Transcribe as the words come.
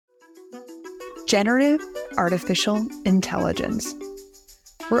generative artificial intelligence.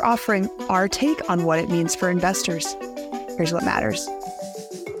 We're offering our take on what it means for investors. Here's what matters.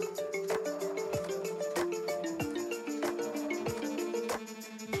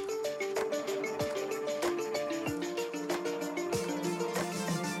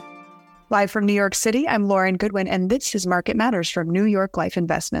 Live from New York City, I'm Lauren Goodwin, and this is Market Matters from New York Life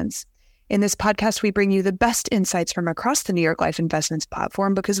Investments. In this podcast, we bring you the best insights from across the New York Life Investments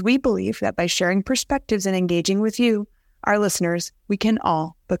platform because we believe that by sharing perspectives and engaging with you, our listeners, we can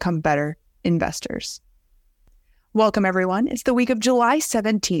all become better investors. Welcome, everyone. It's the week of July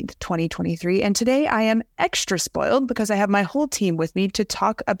 17th, 2023, and today I am extra spoiled because I have my whole team with me to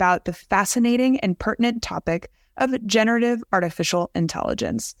talk about the fascinating and pertinent topic of generative artificial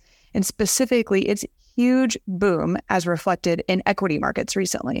intelligence, and specifically its huge boom as reflected in equity markets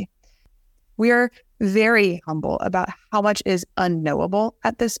recently. We are very humble about how much is unknowable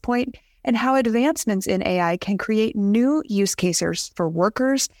at this point and how advancements in AI can create new use cases for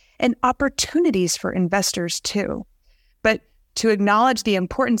workers and opportunities for investors too. But to acknowledge the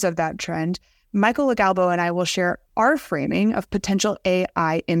importance of that trend, Michael LoGalbo and I will share our framing of potential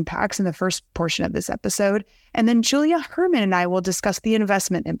AI impacts in the first portion of this episode. And then Julia Hermann and I will discuss the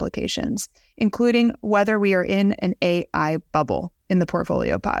investment implications, including whether we are in an AI bubble in the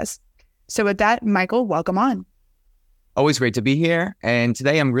portfolio pause. So with that, Michael, welcome on. Always great to be here. And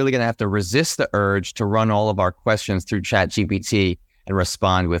today I'm really going to have to resist the urge to run all of our questions through ChatGPT and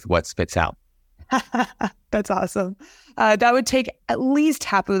respond with what spits out. That's awesome. That would take at least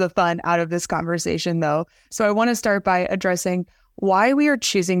half of the fun out of this conversation, though. So I want to start by addressing why we are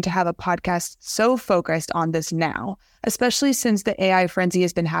choosing to have a podcast so focused on this now, especially since the AI frenzy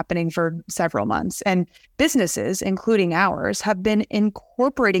has been happening for several months. And businesses, including ours, have been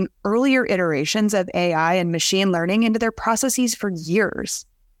incorporating earlier iterations of AI and machine learning into their processes for years.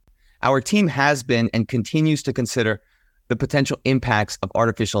 Our team has been and continues to consider the potential impacts of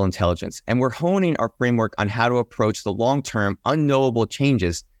artificial intelligence, and we're honing our framework on how to approach the long-term unknowable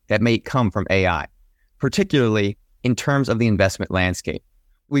changes that may come from AI, particularly in terms of the investment landscape.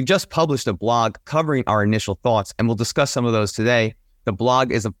 We've just published a blog covering our initial thoughts, and we'll discuss some of those today. The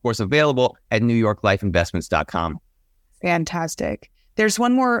blog is, of course, available at newyorklifeinvestments.com. Fantastic. There's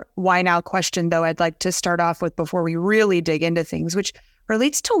one more why now question, though, I'd like to start off with before we really dig into things, which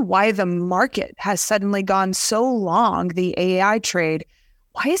relates to why the market has suddenly gone so long, the AI trade.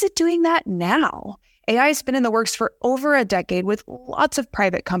 Why is it doing that now? AI has been in the works for over a decade with lots of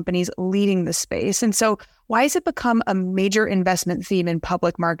private companies leading the space. And so why has it become a major investment theme in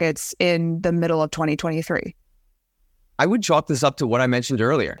public markets in the middle of 2023? I would chalk this up to what I mentioned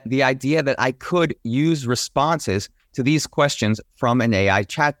earlier, the idea that I could use responses to these questions from an AI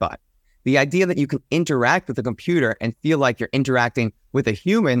chatbot. The idea that you can interact with a computer and feel like you're interacting with a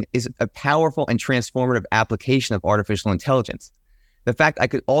human is a powerful and transformative application of artificial intelligence. The fact I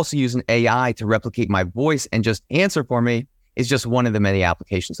could also use an AI to replicate my voice and just answer for me is just one of the many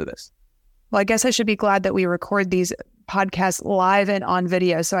applications of this. Well, I guess I should be glad that we record these podcasts live and on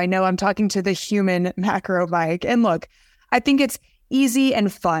video, so I know I'm talking to the human macro mic. And look, I think it's easy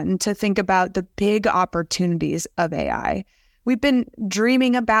and fun to think about the big opportunities of AI. We've been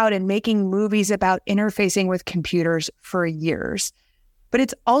dreaming about and making movies about interfacing with computers for years. But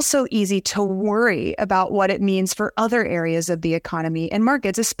it's also easy to worry about what it means for other areas of the economy and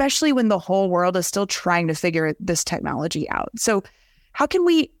markets, especially when the whole world is still trying to figure this technology out. So how can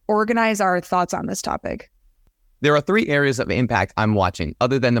we organize our thoughts on this topic? There are three areas of impact I'm watching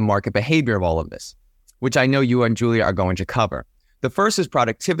other than the market behavior of all of this, which I know you and Julia are going to cover. The first is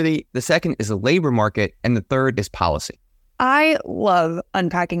productivity, the second is the labor market, and the third is policy. I love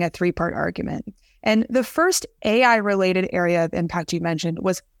unpacking a three-part argument. And the first AI-related area of impact you mentioned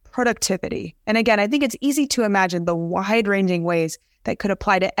was productivity. And again, I think it's easy to imagine the wide-ranging ways that could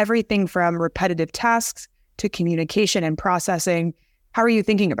apply to everything from repetitive tasks to communication and processing. How are you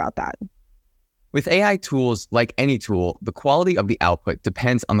thinking about that? With AI tools, like any tool, the quality of the output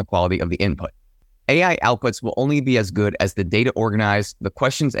depends on the quality of the input. AI outputs will only be as good as the data organized, the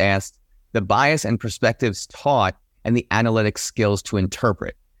questions asked, the bias and perspectives taught, and the analytic skills to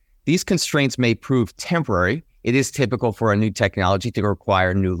interpret. These constraints may prove temporary. It is typical for a new technology to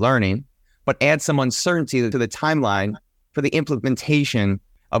require new learning, but add some uncertainty to the timeline for the implementation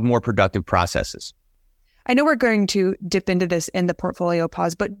of more productive processes. I know we're going to dip into this in the portfolio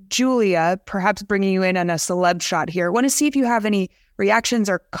pause, but Julia, perhaps bringing you in on a celeb shot here, I want to see if you have any reactions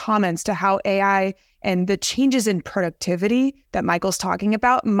or comments to how AI and the changes in productivity that Michael's talking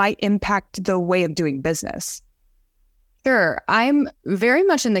about might impact the way of doing business. Sure. I'm very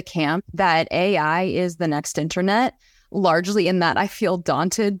much in the camp that AI is the next internet. largely in that I feel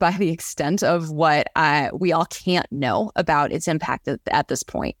daunted by the extent of what we all can't know about its impact at this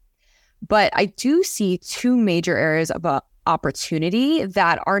point. But I do see two major areas of opportunity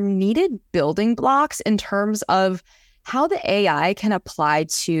that are needed building blocks in terms of how the AI can apply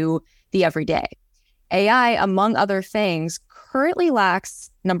to the everyday. AI, among other things, currently lacks,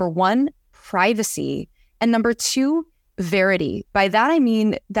 number one, privacy, and number two, verity. By that, I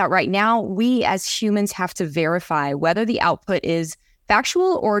mean that right now, we as humans have to verify whether the output is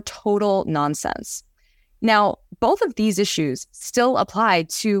factual or total nonsense. Now, both of these issues still apply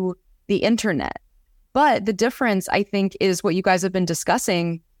to the internet. But the difference, I think, is what you guys have been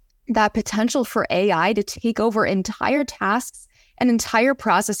discussing, that potential for AI to take over entire tasks and entire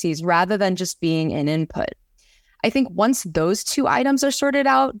processes rather than just being an input. I think once those two items are sorted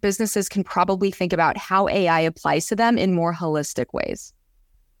out, businesses can probably think about how AI applies to them in more holistic ways.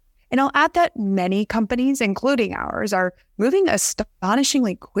 And I'll add that many companies, including ours, are moving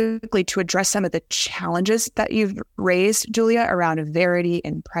astonishingly quickly to address some of the challenges that you've raised, Julia, around verity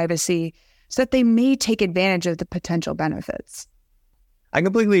and privacy, so that they may take advantage of the potential benefits. I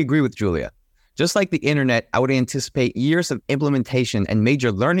completely agree with Julia. Just like the internet, I would anticipate years of implementation and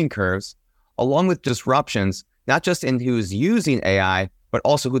major learning curves, along with disruptions, not just in who's using AI, but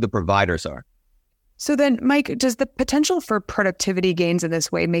also who the providers are. So then, Mike, does the potential for productivity gains in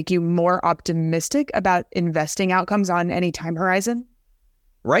this way make you more optimistic about investing outcomes on any time horizon?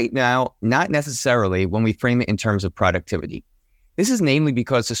 Right now, not necessarily when we frame it in terms of productivity. This is namely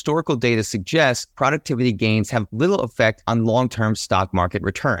because historical data suggests productivity gains have little effect on long-term stock market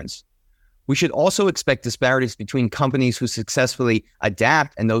returns. We should also expect disparities between companies who successfully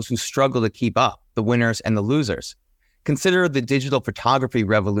adapt and those who struggle to keep up, the winners and the losers. Consider the digital photography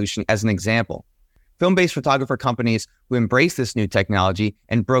revolution as an example. Film-based photographer companies who embraced this new technology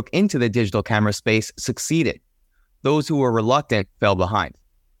and broke into the digital camera space succeeded. Those who were reluctant fell behind.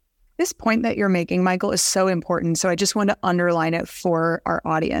 This point that you're making, Michael, is so important. So I just want to underline it for our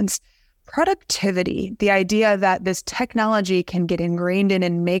audience. Productivity, the idea that this technology can get ingrained in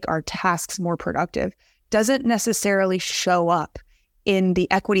and make our tasks more productive, doesn't necessarily show up in the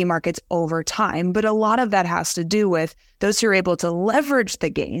equity markets over time. But a lot of that has to do with those who are able to leverage the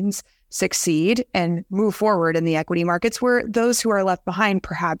gains, succeed, and move forward in the equity markets, where those who are left behind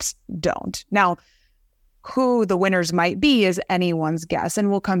perhaps don't. Now, who the winners might be is anyone's guess,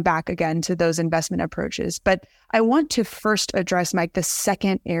 and we'll come back again to those investment approaches. But I want to first address, Mike, the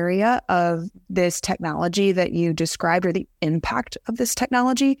second area of this technology that you described, or the impact of this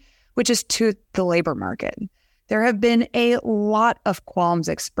technology, which is to the labor market. There have been a lot of qualms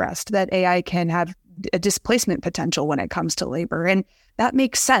expressed that AI can have a displacement potential when it comes to labor, and that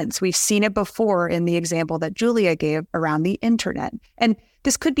makes sense. We've seen it before in the example that Julia gave around the internet. And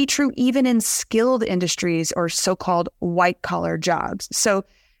this could be true even in skilled industries or so-called white-collar jobs. So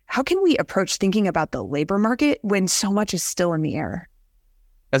how can we approach thinking about the labor market when so much is still in the air?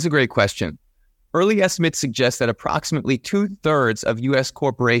 That's a great question. Early estimates suggest that approximately 2/3 of U.S.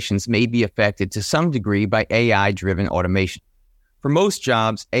 corporations may be affected to some degree by AI-driven automation. For most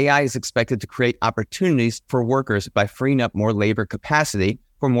jobs, AI is expected to create opportunities for workers by freeing up more labor capacity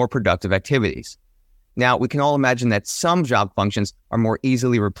for more productive activities. Now, we can all imagine that some job functions are more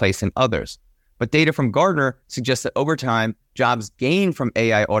easily replaced than others. But data from Gartner suggests that over time, jobs gained from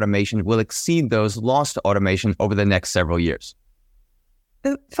AI automation will exceed those lost to automation over the next several years.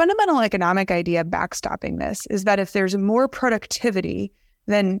 The fundamental economic idea backstopping this is that if there's more productivity,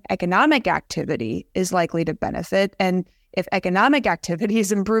 then economic activity is likely to benefit. And if economic activity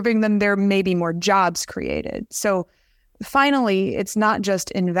is improving, then there may be more jobs created. So finally, it's not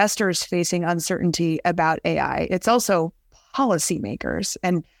just investors facing uncertainty about AI, it's also policymakers.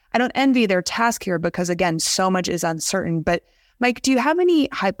 And I don't envy their task here because, again, so much is uncertain. But Mike, do you have any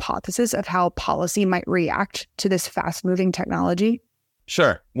hypothesis of how policy might react to this fast-moving technology?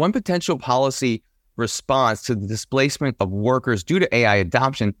 Sure. One potential policy response to the displacement of workers due to AI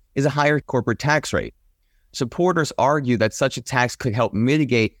adoption is a higher corporate tax rate. Supporters argue that such a tax could help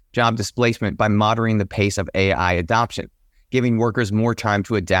mitigate job displacement by moderating the pace of AI adoption, giving workers more time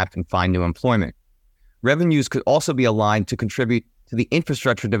to adapt and find new employment. Revenues could also be aligned to contribute to the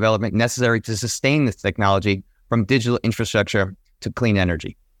infrastructure development necessary to sustain this technology, from digital infrastructure to clean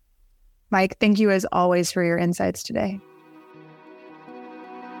energy. Mike, thank you as always for your insights today.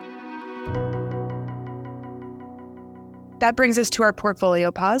 That brings us to our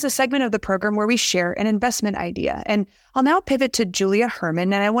Portfolio Pause, a segment of the program where we share an investment idea. And I'll now pivot to Julia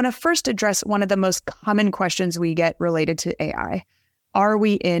Hermann, and I want to first address one of the most common questions we get related to AI. Are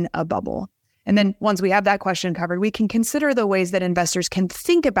we in a bubble? And then once we have that question covered, we can consider the ways that investors can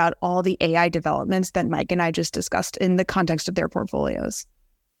think about all the AI developments that Mike and I just discussed in the context of their portfolios.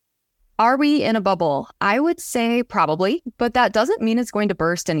 Are we in a bubble? I would say probably, but that doesn't mean it's going to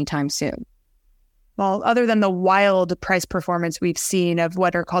burst anytime soon. Well, other than the wild price performance we've seen of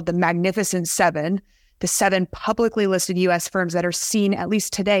what are called the Magnificent Seven, the 7 publicly listed U.S. firms that are seen, at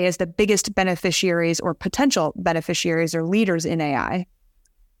least today, as the biggest beneficiaries or potential beneficiaries or leaders in AI.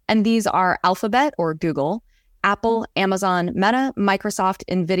 And these are Alphabet or Google, Apple, Amazon, Meta, Microsoft,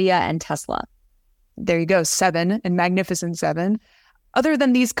 NVIDIA, and Tesla. There you go, 7 and Magnificent 7. Other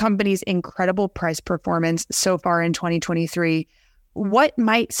than these companies' incredible price performance so far in 2023, what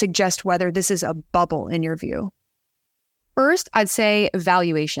might suggest whether this is a bubble in your view? First, I'd say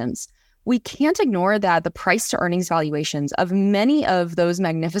valuations. We can't ignore that the price to earnings valuations of many of those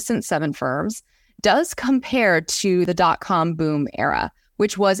Magnificent 7 firms does compare to the dotcom boom era,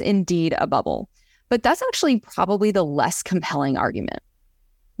 which was indeed a bubble. But that's actually probably the less compelling argument.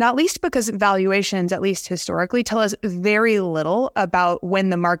 Not least because valuations, at least historically, tell us very little about when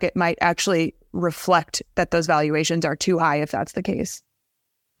the market might actually reflect that those valuations are too high, if that's the case.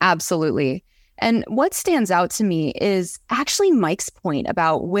 Absolutely. And what stands out to me is actually Mike's point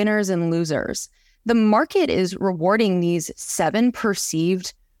about winners and losers. The market is rewarding these 7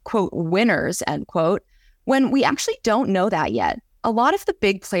 perceived, quote, winners, end quote, when we actually don't know that yet. A lot of the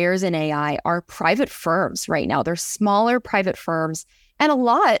big players in AI are private firms right now. They're smaller private firms, and a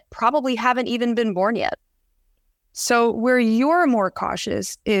lot probably haven't even been born yet. So where you're more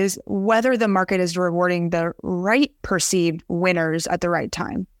cautious is whether the market is rewarding the right perceived winners at the right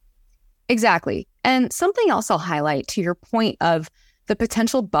time. Exactly. And something else I'll highlight to your point of the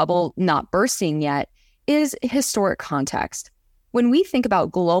potential bubble not bursting yet is historic context. When we think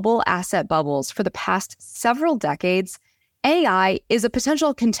about global asset bubbles for the past several decades, AI is a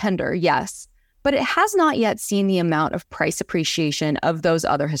potential contender, yes, but it has not yet seen the amount of price appreciation of those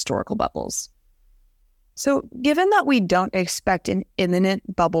other historical bubbles. So given that we don't expect an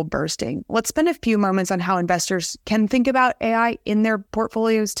imminent bubble bursting, let's spend a few moments on how investors can think about AI in their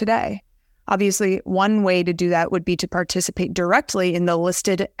portfolios today. Obviously, one way to do that would be to participate directly in the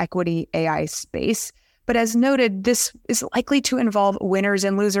listed equity AI space. But as noted, this is likely to involve winners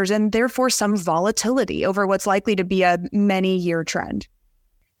and losers and therefore some volatility over what's likely to be a many-year trend.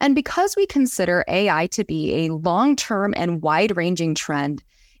 And because we consider AI to be a long-term and wide-ranging trend,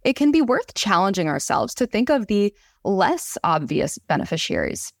 it can be worth challenging ourselves to think of the less obvious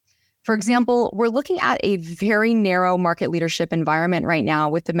beneficiaries. For example, we're looking at a very narrow market leadership environment right now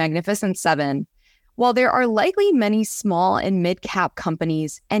with the Magnificent 7. While there are likely many small and mid-cap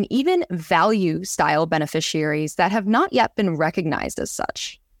companies and even value-style beneficiaries that have not yet been recognized as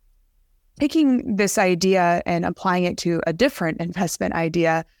such. Taking this idea and applying it to a different investment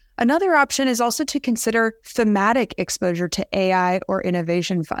idea, another option is also to consider thematic exposure to AI or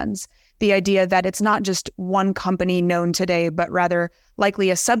innovation funds. The idea that it's not just one company known today, but rather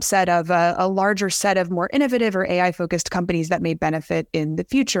likely a subset of a larger set of more innovative or AI-focused companies that may benefit in the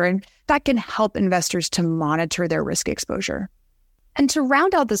future. And that can help investors to monitor their risk exposure. And to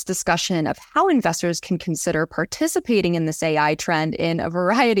round out this discussion of how investors can consider participating in this AI trend in a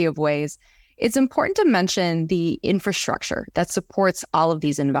variety of ways, it's important to mention the infrastructure that supports all of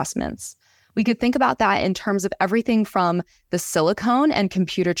these investments. We could think about that in terms of everything from the silicon and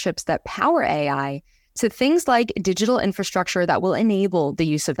computer chips that power AI to things like digital infrastructure that will enable the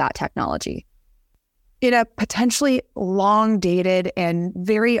use of that technology. In a potentially long-dated and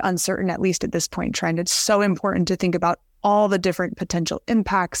very uncertain, at least at this point, trend, it's so important to think about all the different potential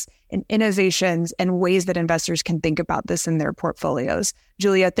impacts and innovations and ways that investors can think about this in their portfolios.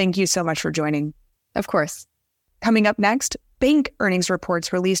 Julia, thank you so much for joining. Of course. Coming up next, bank earnings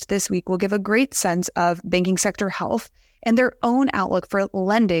reports released this week will give a great sense of banking sector health and their own outlook for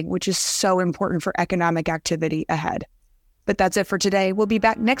lending, which is so important for economic activity ahead. But that's it for today. We'll be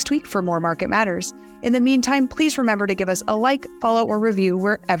back next week for more Market Matters. In the meantime, please remember to give us a like, follow, or review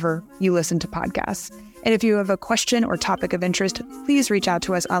wherever you listen to podcasts. And if you have a question or topic of interest, please reach out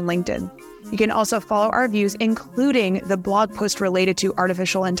to us on LinkedIn. You can also follow our views, including the blog post related to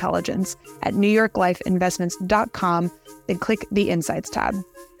artificial intelligence at newyorklifeinvestments.com, then click the Insights tab.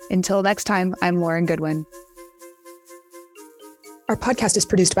 Until next time, I'm Lauren Goodwin. Our podcast is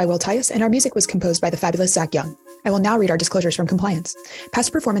produced by Will Tias, and our music was composed by the fabulous Zach Young. I will now read our disclosures from compliance.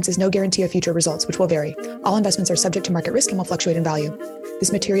 Past performance is no guarantee of future results, which will vary. All investments are subject to market risk and will fluctuate in value.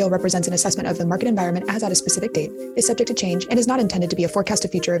 This material represents an assessment of the market environment as at a specific date, is subject to change, and is not intended to be a forecast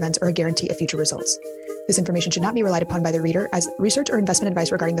of future events or a guarantee of future results. This information should not be relied upon by the reader as research or investment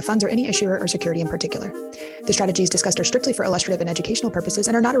advice regarding the funds or any issuer or security in particular. The strategies discussed are strictly for illustrative and educational purposes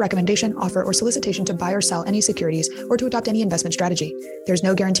and are not a recommendation, offer, or solicitation to buy or sell any securities or to adopt any investment strategy. There is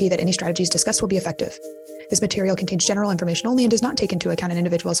no guarantee that any strategies discussed will be effective. This material contains general information only and does not take into account an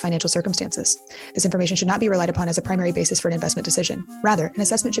individual's financial circumstances. This information should not be relied upon as a primary basis for an investment decision. Rather, an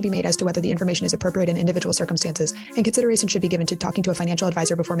assessment should be made as to whether the information is appropriate in individual circumstances, and consideration should be given to talking to a financial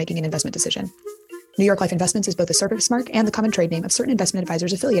advisor before making an investment decision. New York Life Investments is both a service mark and the common trade name of certain investment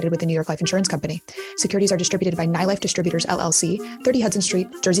advisors affiliated with the New York Life Insurance Company. Securities are distributed by NyLife Distributors, LLC, 30 Hudson Street,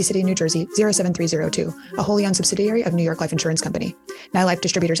 Jersey City, New Jersey, 07302, a wholly owned subsidiary of New York Life Insurance Company. NyLife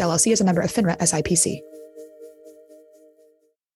Distributors, LLC is a member of FINRA SIPC.